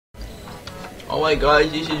Alright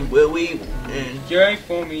guys, this is Willy and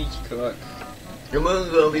J4mes cook. and we're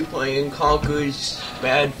gonna be playing Conkers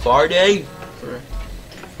Bad Far Day.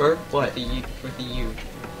 For what? For the U.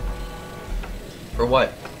 For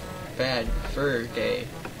what? Bad Fur Day.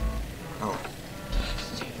 Oh.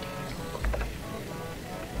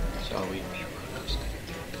 Shall we?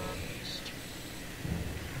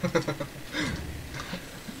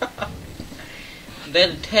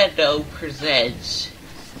 Nintendo presents.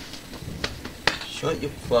 Shut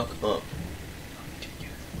your fuck up.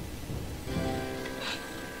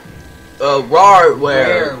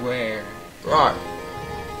 Where? Rar.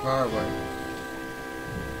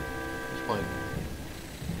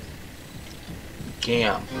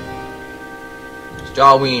 Gam.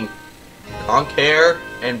 Starween. Conker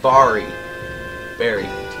and Barry.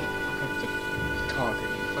 Conker, you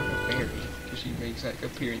fucking Barry. Because she makes that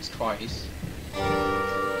appearance twice.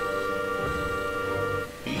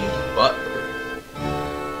 He's butthurt.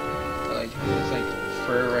 It's like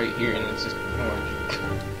fur right here and it's just orange.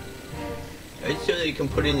 It's so they can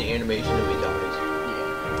put in the animation of his eyes.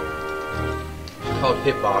 Yeah. It's called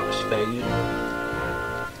hitbox fade.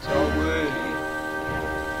 So Willy.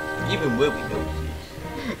 Even Willy knows this.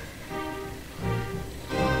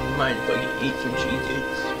 You mind if I can eat some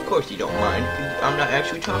Cheez-Its? Of course you don't mind, because I'm not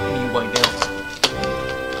actually talking to you right now.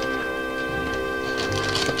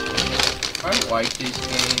 I like this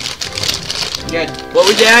game. Yeah. What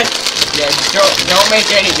was that? Yeah, don't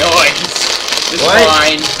make any noise. It's what?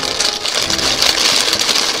 Fine.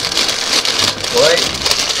 What?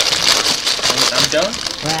 I'm done?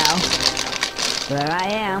 Well, there I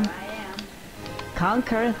am.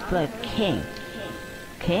 Conker the king.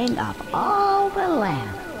 King of all the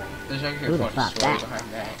land. There's actually Who'd a have fun thought story that?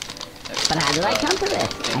 behind that. But how did I come to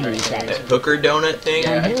this? I need That that. hooker donut thing?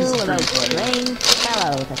 Yeah. And who it's are those pretty funny. strange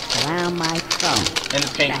fellows that surround my throne? And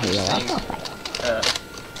the pink Now, you're thing. also fake.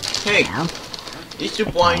 Hey, Now, is the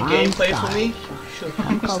blind gameplay for me?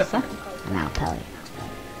 come closer, and I'll tell you.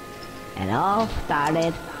 It all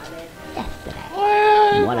started yesterday.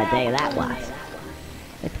 And what a day that was.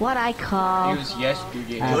 It's what I call It was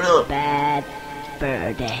yesterday. Shut up. a bad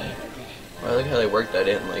fur day. I like how they worked that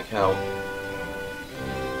in, like how...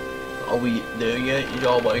 Are we there yet? He's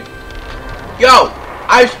all like, yo!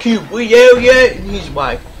 Ice Cube, we there yet? And he's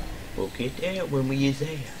like, we'll get there when we is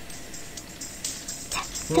there.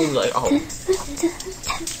 And he's like, oh.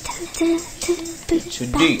 It's a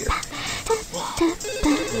deer.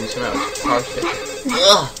 And somehow it's car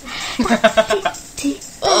Ugh.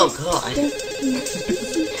 Oh god.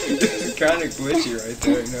 This is kind of glitchy right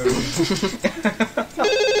there, I noticed.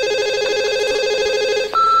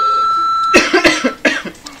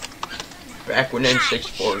 Back when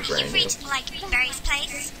N64 was brand You've new. reached Barry's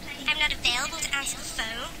place. I'm not available to answer the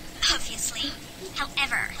phone, obviously.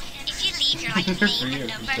 However, if you leave your name and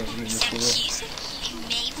number and send cues, I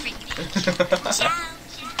may bring you back. Ciao.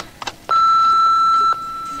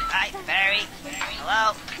 Hi, Barry.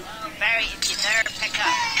 Hello? Barry, if you never pick up.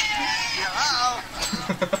 Hello?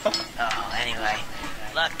 Oh, anyway.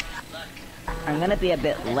 Look. I'm gonna be a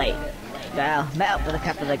bit late. Well, met up with a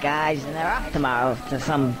couple of the guys, and they're off tomorrow to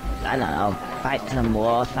some, I don't know, fight some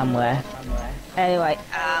war somewhere. Anyway,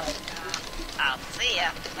 I'll see ya.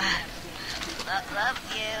 Love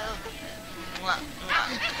you. Mwah, mwah.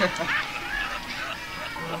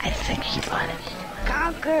 I think he won it.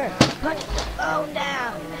 Conker, put the phone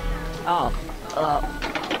down.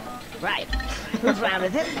 Right. Whose round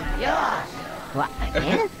is it? Yours. What,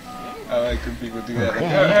 again? I like when people do that. Like, Okay.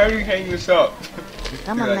 how do you hang this up?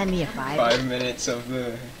 Someone Like, lend me a five. 5 minutes of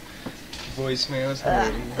the voicemails.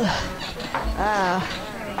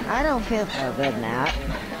 I don't feel so good now.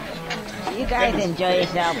 You guys enjoy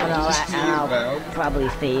yourself and all that, and I'll probably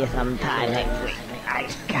see you sometime next week. I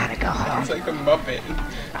gotta go home. It's like a Muppet.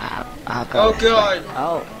 I'll go. Oh god!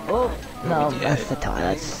 Oh, no, that's the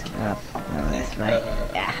toilets. No, that's right.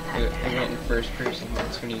 Yeah. I went in first person,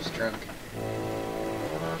 that's when he's drunk.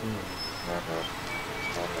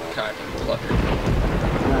 Kind of cluttered. I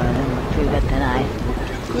didn't look too good tonight.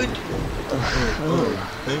 Good.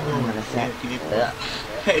 I'm gonna set.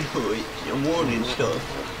 Head hurts and warning stuff.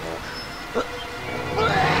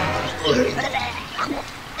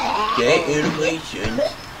 Get animation.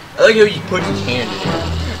 I like how he puts his hand in it.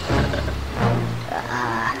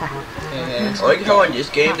 I like how in this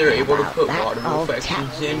game they're able to put water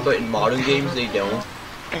effects in, but in modern games they don't.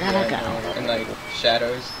 Gotta go. And like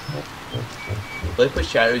shadows. If they put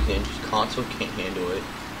shadows in, just console can't handle it.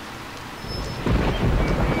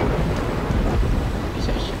 Is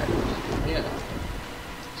that shadows? Yeah. I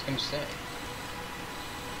was gonna say.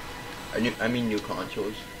 I mean new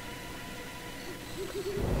consoles.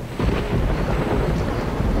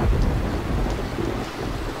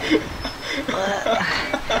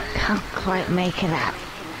 quite make it out.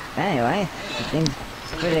 Anyway, it seems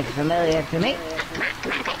pretty familiar to me.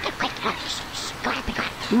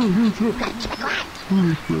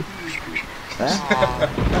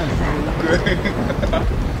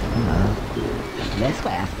 This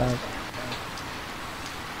way, I suppose.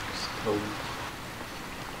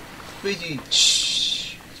 Busy.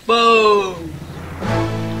 Shh. Boom.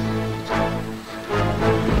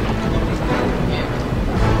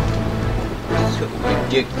 So my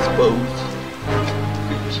dick exposed.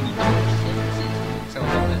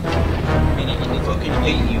 I fucking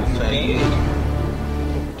hate you, faggot.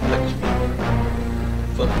 Touch me.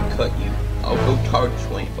 Fucking cut you. I'll go Target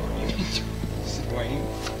Swain on you. Swain?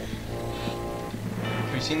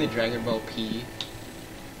 Have you seen the Dragon Ball P?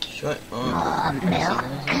 Shut up. Oh, milk.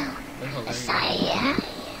 Messiah.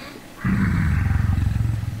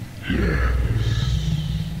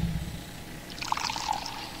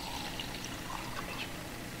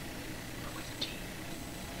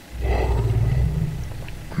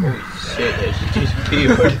 Holy shit, that just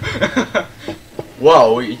disappeared.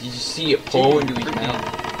 Whoa, did you see it pull into his mouth?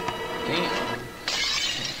 Damn.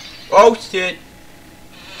 Oh shit!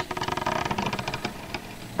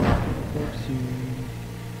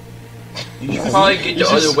 You should probably get the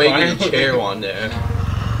other way of the chair on there.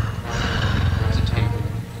 It's a table.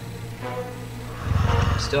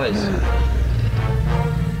 Still has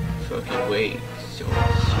fucking weight. So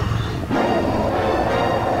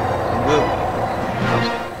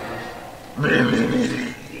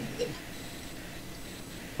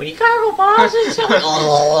when you gotta go pause it,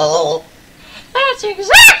 that's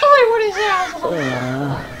exactly what it sounds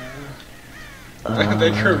like. I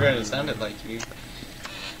think you were gonna sound it like you.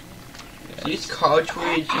 This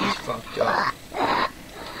cartridge is fucked up.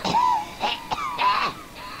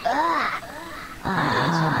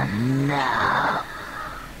 Oh no.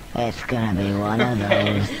 It's gonna be one of those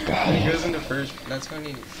When he days. goes into first, that's when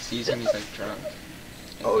he sees him, he's like drunk.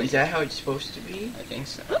 Oh, is that how it's supposed to be? I think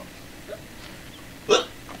so.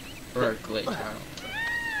 Or a glitch, I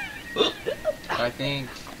don't know. I think...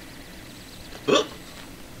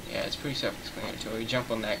 Yeah, it's pretty self-explanatory. You jump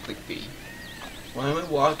on that, click B. Why am I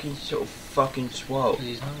walking so fucking slow? Because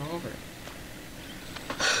he's hungover.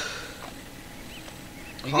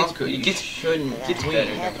 Conker, you gets shouldn't. It gets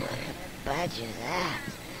better, don't worry. Badger's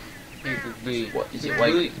ass. Here, click B. What, is it Click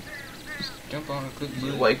like- B. Jump on it, click Is B.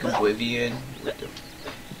 it like Oblivion? With the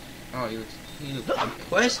Oh, he looks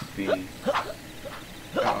Quest B?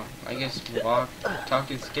 oh, I guess walk, talk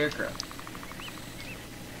to the scarecrow.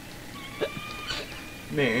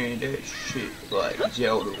 Man, that shit like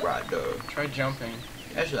Zelda right there. Try jumping.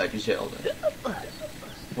 That's like Zelda.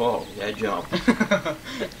 Whoa, that jump.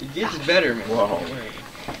 It gets better, man. Whoa. Don't worry.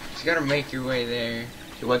 Just gotta make your way there.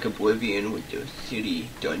 It's like Oblivion with the city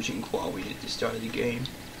dungeon quality at the start of the game.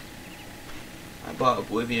 I bought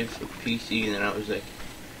Oblivion for PC and then I was like,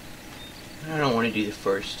 I don't want to do the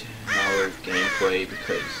first hour of gameplay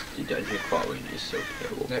because the dungeon quality is so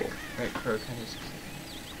terrible. That crow kind of...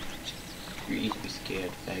 You're easily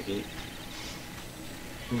scared, faggot.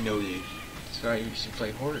 You know this. That's why you should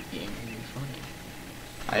play horror games. It'd be funny.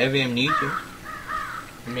 I have amnesia.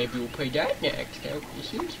 Maybe we'll play that next. That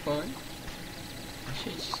seems fun. That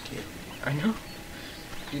shit's scary. I know.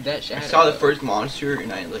 Dude, that I shadow. saw the first monster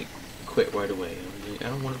and I like quit right away. I was like, I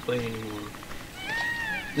don't want to play anymore.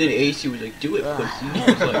 Then AC was like, do it, pussy. I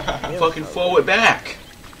was like, fucking throw it back.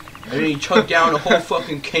 And then he chugged down a whole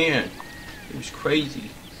fucking can. It was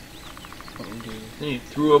crazy. Then he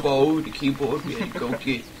threw up all over the keyboard. We had to go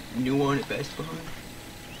get a new one at Best Buy.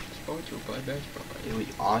 Sports will play baseball. It was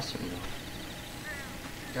awesome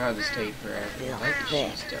though. God, this take forever. I like the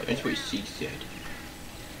shoes stuff. That's what she said.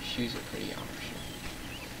 Shoes are pretty optional.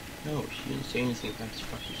 No, she didn't say anything about his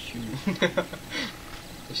fucking shoes.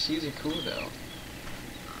 The shoes are cool though.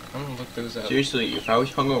 I'm gonna look those up. Seriously, if I was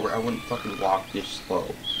hungover, I wouldn't fucking walk this slow.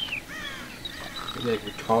 I'd be like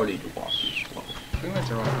retarded to walk this slow. We went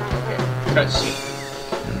the wrong way. Okay. Cutscene.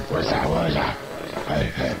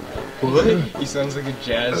 What? He sounds like a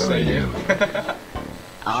jazz singer.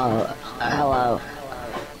 Oh, hello.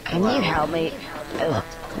 Can you help me?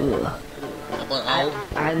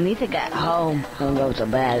 I need to get home and go to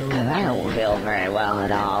bed because I don't feel very well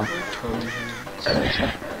at all.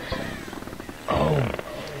 Oh,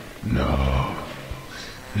 no.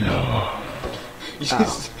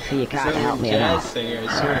 So you can't help me at all. Jazz singer,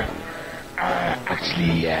 I swear.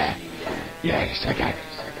 Actually, yes, I got it.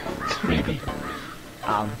 Maybe.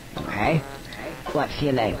 Okay. What's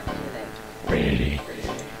your name? Ready?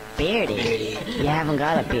 Beardy. You haven't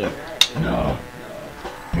got a beard. No.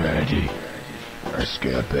 Ready?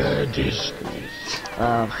 Birdies.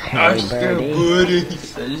 Oh, hey, birdie.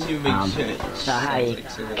 That doesn't even make sense.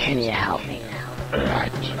 So can you help me?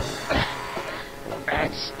 Right.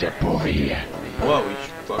 Let's step over here. Whoa, we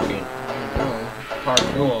should fucking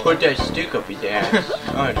Hardcore. put that stick up his ass.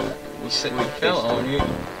 God, We fell on it.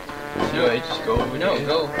 no, I just go over No, there.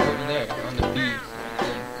 go over there on the beat.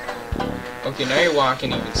 Okay, now you're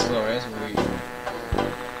walking even slower. That's weird.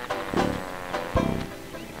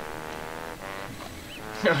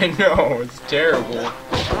 I know, it's terrible.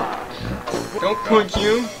 Don't punch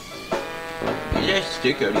you. Get that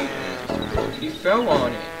stick out of your ass. You fell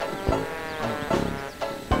on it. Oh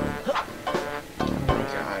my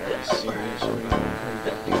god, are you serious?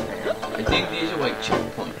 I think these are like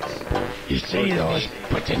checkpoints. You see those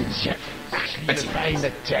buttons? Actually, you find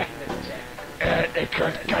that they're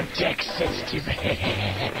context sensitive.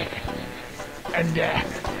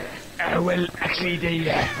 And, well, actually, they,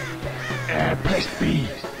 press B.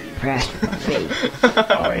 Press B.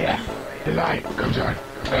 Oh, yeah. The light comes on.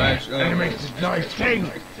 Gosh, And it makes this nice ting.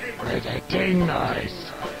 Where's that ting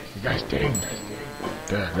noise? You guys ting.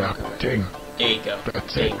 Look, ting. There you go.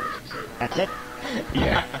 That's it. That's it?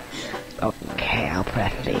 Yeah. Okay, I'll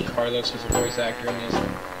press B. Carlos is a voice actor in this.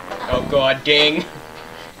 Oh god, ding!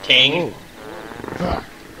 Ting! Ah,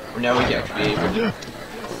 Now we get activated. yeah.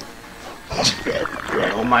 I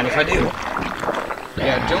don't mind if I do.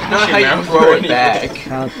 Yeah, don't Not push how your you mouth throw or it anything.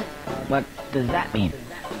 back. What does that mean?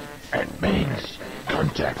 It means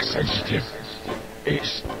contact sensitive.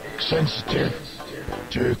 It's sensitive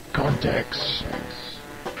to contacts.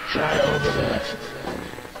 Try over there.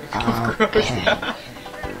 Okay.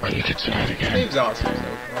 Well, you can try it again. Game's awesome so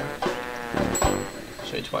far.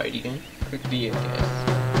 Should I try it again? Could be a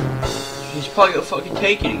guess. He's probably gonna fucking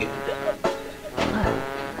take it again.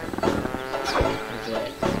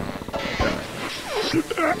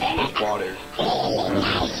 It's water. Oh,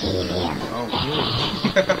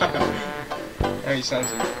 he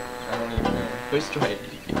sounds like... I don't even know. Let's try it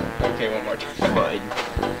again. Okay, one more time. Fine.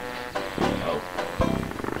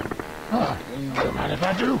 Don't mind if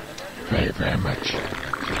I do. Very, very much.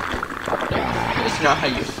 That's not how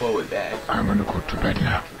you throw it back. I'm gonna go to bed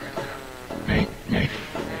now. Nate. Nate.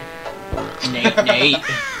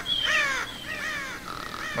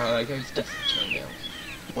 I like how he's just chilling down.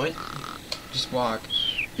 What Just walk.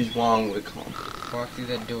 is wrong with Conker? Walk through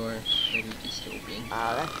that door that he just opened.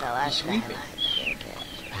 Oh, that's the last Sweep it.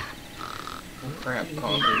 Crap,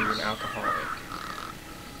 Conker, you're an alcoholic.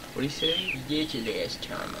 What do you say? You did your last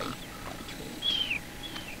time, I...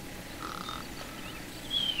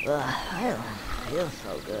 Ugh, I don't feel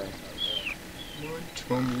so good. My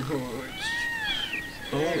tummy hurts.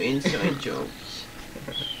 Oh, inside jokes.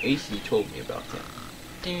 AC told me about that.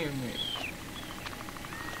 Damn it.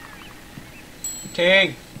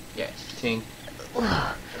 Ting! Yes. Ting.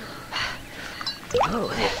 Oh,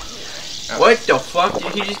 What the fuck?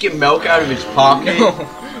 Did he just get milk out of his pocket?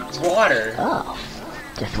 No, it's water. oh,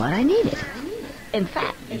 just what I needed. In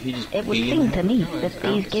fact, Did he just it would pee in seem there? to me that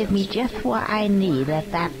these give me just what I need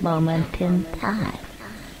at that moment in time.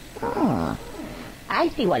 Oh, I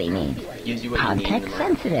see what he means. Gives you what you need in the Context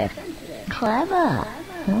moment. sensitive. Clever.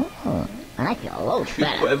 Oh, I feel a little Too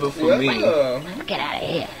better. clever for me. Get out of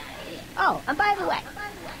here. Oh, and by the way,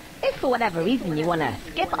 if for whatever reason you want to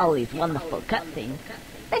skip all these wonderful cutscenes,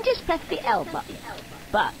 then just press the L button.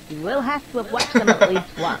 But you will have to have watched them at least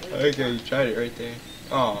once. Okay, you tried it right there.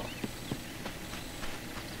 Oh.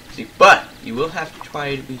 See, but you will have to try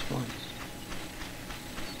it at least once.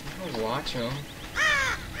 I'll watch him.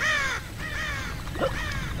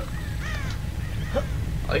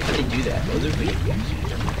 I like how they do that. Other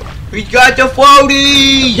videos. We got the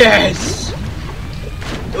floaty! Yes!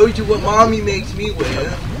 Those are what mommy makes me wear.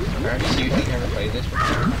 Alright, see if you never played this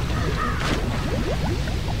before.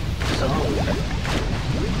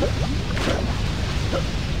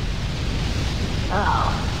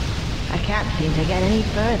 Oh, I can't seem to get any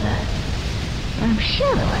further. I'm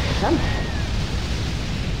sure there was something.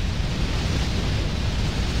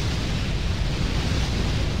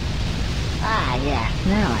 Ah, yes,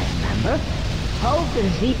 now I remember. Hold the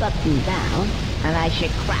Z button down, and I should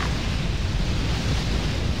crash.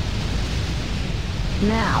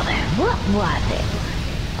 Now then, what was it?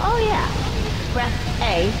 Oh yeah, press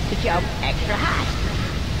A to jump extra high.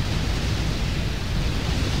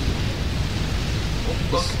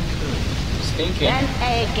 Stinking. Then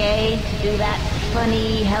A again to do that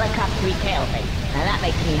funny helicopter tail thing, and that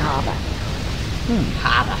makes me hover.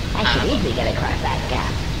 Hover. I should easily get across that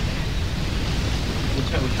gap.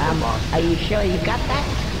 Are you sure you got that?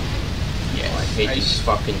 Oh, I hate this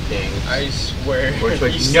fucking thing. I swear. Where it's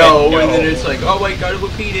like, you said no, and then it's like, oh, I gotta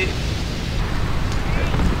repeat it.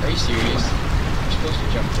 Are you serious? You're supposed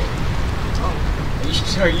to jump there.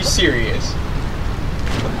 Oh. Are you serious?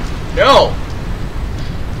 No!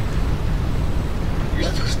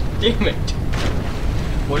 You're supposed to, damn it.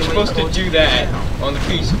 You're supposed to do that on the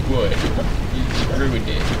piece of wood. You just ruined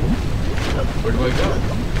it. Where do I go?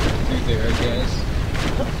 Through there, I guess.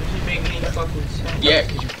 This doesn't make any fucking sense. Yeah,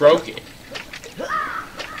 because you broke it.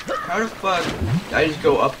 How the fuck did I just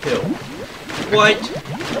go uphill? What?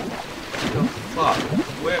 The fuck?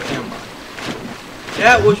 Where am I?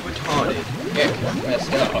 That was retarded. Yeah, because you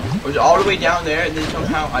messed up. It was all the way down there, and then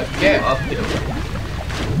somehow I flew uphill.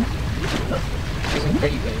 It's a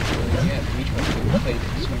pretty good. Yeah, each one can play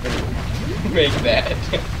this. We better make that.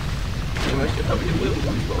 They must have probably will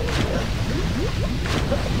control.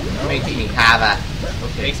 Makes me have a.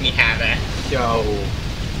 Okay. Makes me have a. So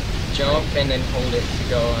Jump and then hold it to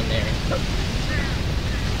go on there.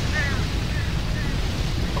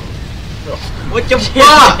 what the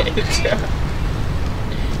fuck?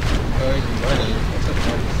 Oh, your money. That's what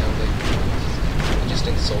money sounds like. You just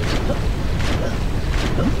insult him.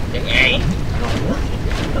 Hey. I don't want it.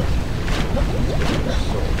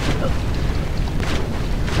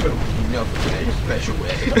 No, in a special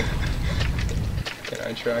way. Can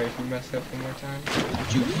I try if you mess up one more time?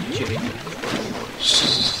 Juicy chicken.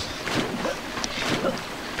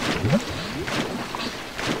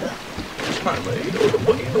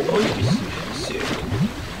 Sick.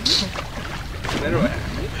 Then what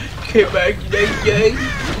happened? Came back the next day.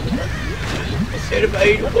 I said if I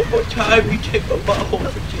eat it one more time, you take my butthole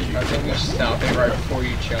for dinner. I think we should stop it right before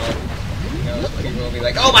you jump. You know, so people will be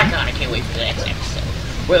like, oh my god, I can't wait for the next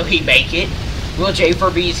episode. Will he make it? Will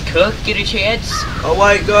J4mes cook get a chance?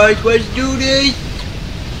 Alright guys, let's do this.